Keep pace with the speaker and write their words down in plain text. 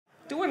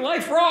Doing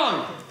life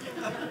wrong.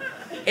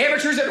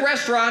 Amateurs at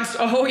restaurants,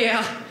 oh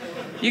yeah.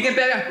 You get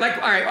better, like,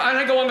 all right, when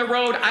I go on the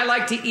road, I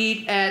like to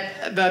eat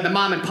at the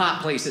mom and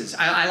pop places.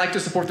 I like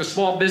to support the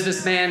small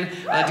businessman.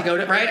 I like to go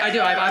to, right? I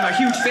do, I'm a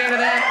huge fan of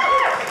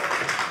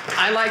that.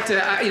 I like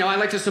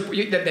to support,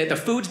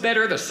 the food's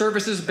better, the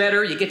service is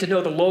better, you get to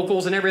know the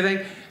locals and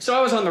everything. So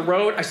I was on the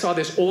road, I saw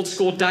this old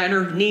school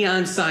diner,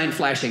 neon sign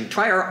flashing.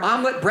 Try our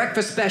omelet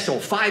breakfast special,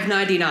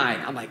 $5.99.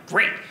 I'm like,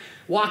 great.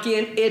 Walk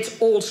in, it's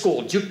old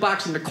school.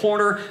 Jukebox in the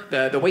corner.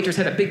 The waitress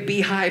had a big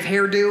beehive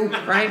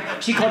hairdo, right?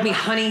 She called me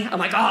honey. I'm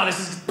like, oh, this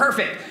is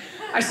perfect.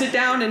 I sit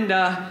down and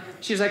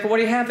she's like, well, what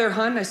do you have there,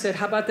 hun? I said,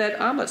 how about that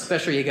omelet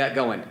special you got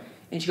going?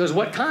 And she goes,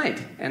 what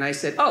kind? And I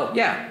said, oh,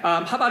 yeah,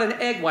 how about an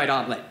egg white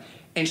omelet?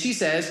 And she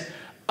says,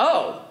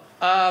 oh,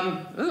 I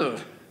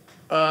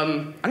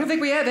don't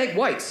think we have egg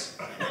whites.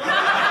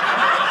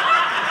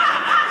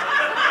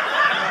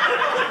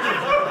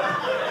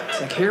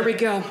 It's like, here we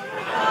go.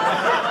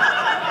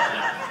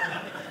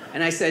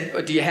 And I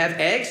said, do you have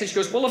eggs? And she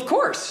goes, well, of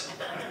course.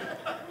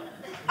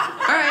 All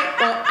right,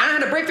 well, I don't know how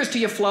to break this to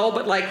you, Flo,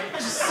 but like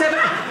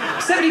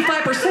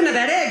 75% of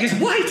that egg is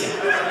white.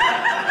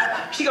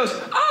 She goes,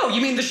 oh,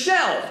 you mean the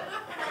shell?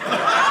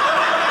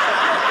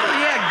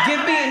 Yeah,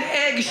 give me an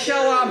egg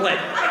shell omelet.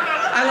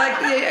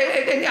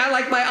 I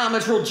like my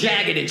omelets real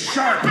jagged and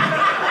sharp.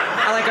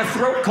 I like a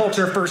throat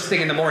culture first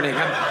thing in the morning.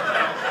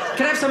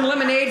 Can I have some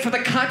lemonade for the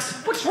cuts?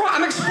 What's wrong?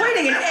 I'm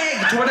explaining an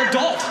egg to an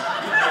adult.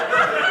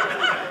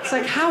 It's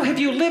like, how have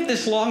you lived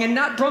this long and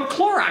not drunk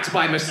Clorox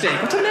by mistake?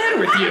 What's the matter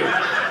with you?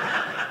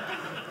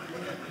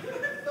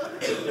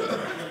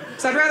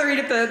 So I'd rather eat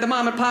at the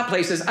mom and pop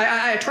places.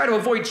 I try to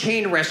avoid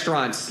chain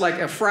restaurants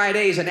like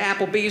Fridays and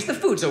Applebee's. The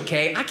food's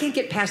okay. I can't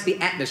get past the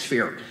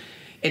atmosphere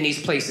in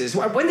these places.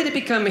 When did it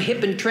become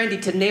hip and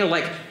trendy to nail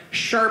like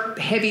sharp,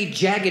 heavy,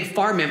 jagged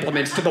farm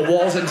implements to the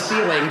walls and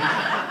ceiling?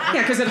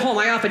 Yeah, because at home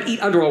I often eat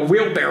under a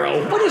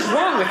wheelbarrow. What is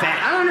wrong with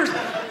that? I don't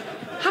understand.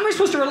 How am I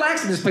supposed to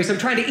relax in this place? I'm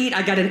trying to eat.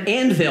 I got an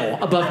anvil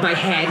above my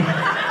head.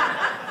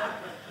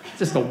 Is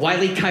this the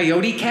Wile E.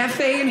 Coyote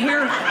Cafe in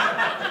here?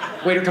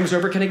 Waiter comes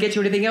over. Can I get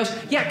you anything else?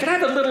 Yeah, can I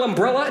have a little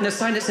umbrella and a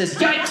sign that says,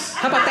 yikes?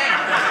 How about that?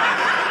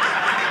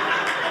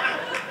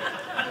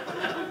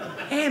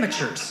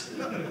 Amateurs.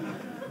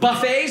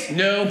 Buffets?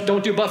 No,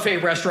 don't do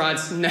buffet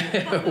restaurants. No.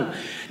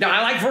 Now,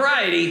 I like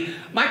variety.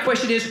 My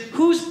question is,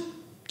 who's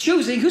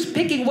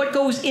picking what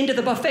goes into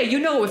the buffet? You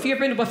know, if you've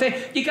been to a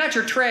buffet, you got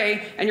your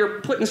tray and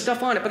you're putting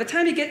stuff on it. By the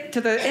time you get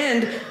to the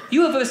end,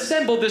 you have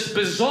assembled this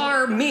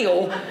bizarre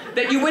meal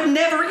that you would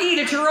never eat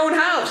at your own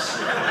house.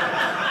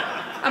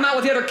 I'm out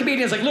with the other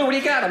comedians like, Lou, what do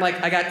you got? I'm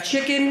like, I got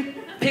chicken,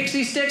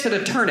 pixie sticks, and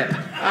a turnip.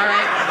 All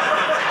right?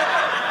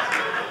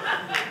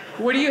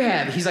 What do you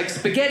have? He's like,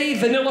 spaghetti,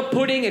 vanilla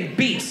pudding, and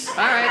beets. All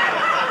right.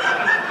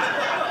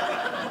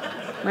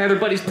 My other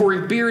buddy's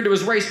pouring beer into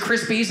his Rice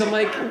Krispies. I'm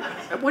like,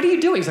 what are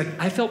you doing? He's like,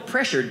 I felt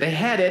pressured. They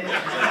had it.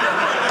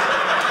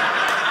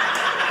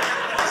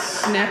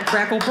 Snap,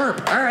 crackle,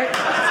 burp. All right,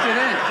 let's do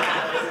that.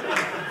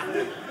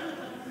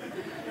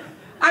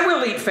 I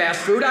will eat fast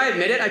food, I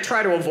admit it. I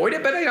try to avoid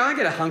it, but I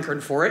get a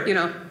hunkering for it,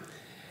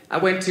 I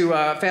went to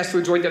a fast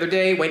food joint the other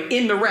day, went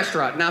in the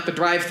restaurant, not the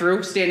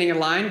drive-thru, standing in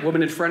line,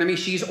 woman in front of me,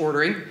 she's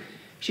ordering.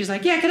 She's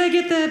like, yeah, can I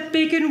get the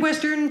bacon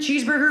western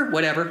cheeseburger?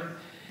 Whatever.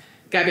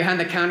 Guy behind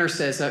the counter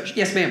says,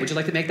 yes, ma'am, would you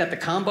like to make that the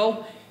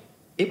combo?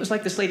 It was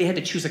like this lady had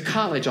to choose a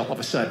college all of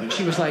a sudden.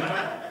 She was like,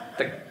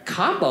 the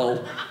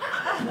combo?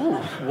 Ooh,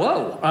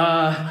 whoa.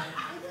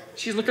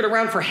 She's looking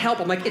around for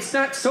help. I'm like, it's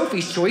not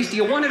Sophie's Choice. Do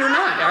you want it or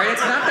not? All right,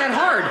 it's not that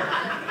hard.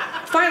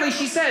 Finally,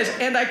 she says,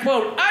 and I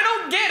quote, I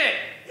don't get it.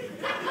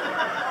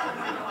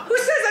 Who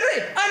says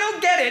that? I don't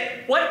get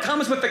it. What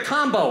comes with the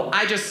combo?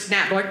 I just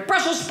snapped. I'm like,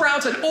 Brussels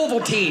sprouts and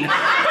Ovaltine.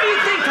 What do you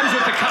think comes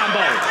with the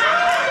combo?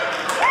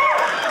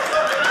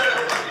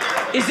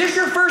 Is this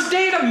your first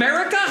day in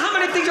America? How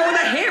many things are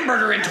with a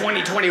hamburger in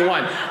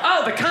 2021?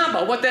 Oh, the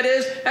combo. What that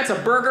is, that's a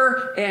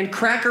burger and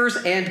crackers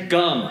and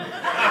gum.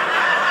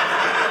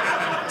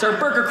 It's our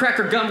burger,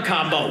 cracker, gum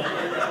combo.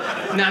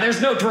 Now,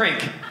 there's no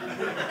drink.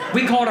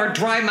 We call it our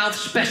dry mouth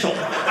special.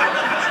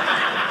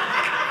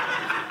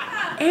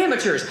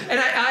 Amateurs. And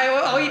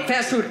I'll eat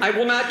fast food. I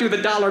will not do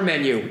the dollar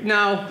menu.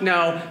 No.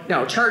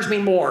 Charge me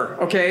more,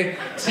 okay?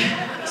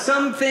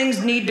 Some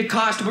things need to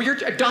cost. Well, you're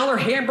dollar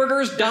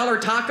hamburgers, dollar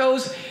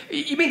tacos.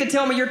 You mean to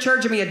tell me you're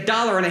charging me $1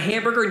 on a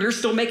hamburger and you're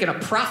still making a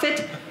profit?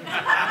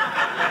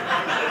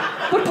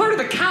 What part of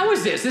the cow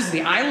is this? This is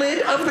the eyelid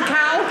of the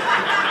cow?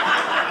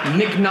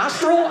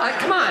 McNostril?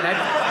 Come on. I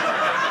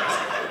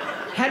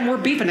had more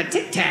beef than a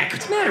Tic Tac.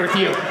 What's the matter with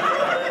you?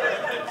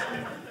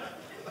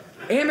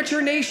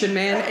 Amateur nation,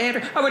 man.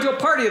 I went to a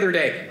party the other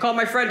day. Called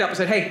my friend up and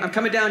said, hey, I'm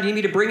coming down. Do you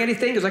need me to bring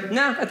anything? He was like,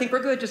 no, I think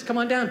we're good. Just come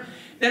on down.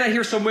 Then I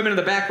hear some women in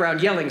the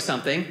background yelling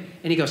something.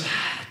 And he goes,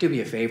 do me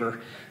a favor.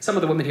 Some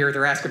of the women here,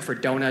 they're asking for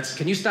donuts.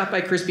 Can you stop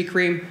by Krispy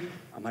Kreme?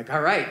 I'm like, all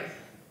right.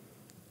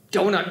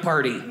 Donut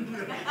party.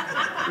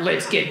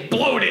 Let's get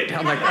bloated.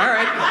 I'm like, all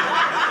right.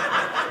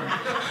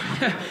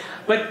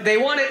 But they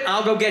want it,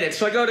 I'll go get it.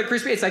 So I go to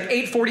Krispy, it's like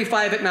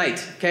 8:45 at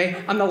night,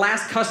 okay? I'm the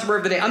last customer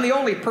of the day. I'm the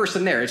only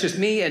person there. It's just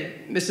me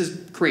and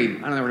Mrs.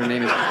 Cream. I don't know what her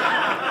name is.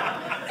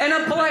 And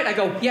I'm polite. I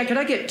go, yeah, can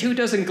I get 2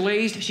 dozen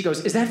glazed? She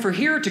goes, is that for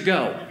here or to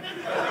go?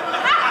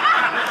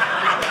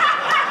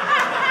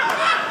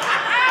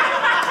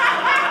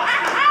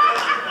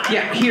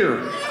 Yeah, here.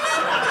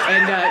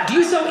 And do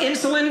you sell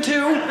insulin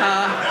too?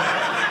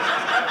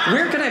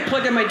 Where can I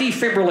plug in my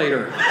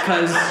defibrillator?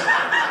 Because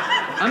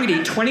I'm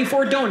gonna eat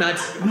 24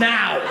 donuts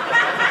now.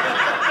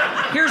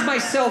 Here's my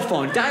cell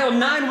phone. Dial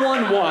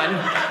 911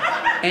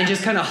 and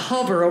just kind of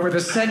hover over the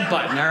send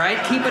button, all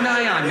right? Keep an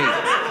eye on me.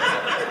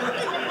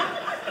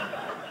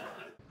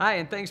 Hi,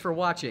 and thanks for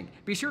watching.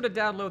 Be sure to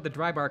download the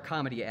Dry Bar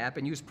Comedy app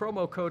and use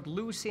promo code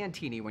Lou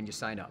Santini when you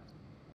sign up.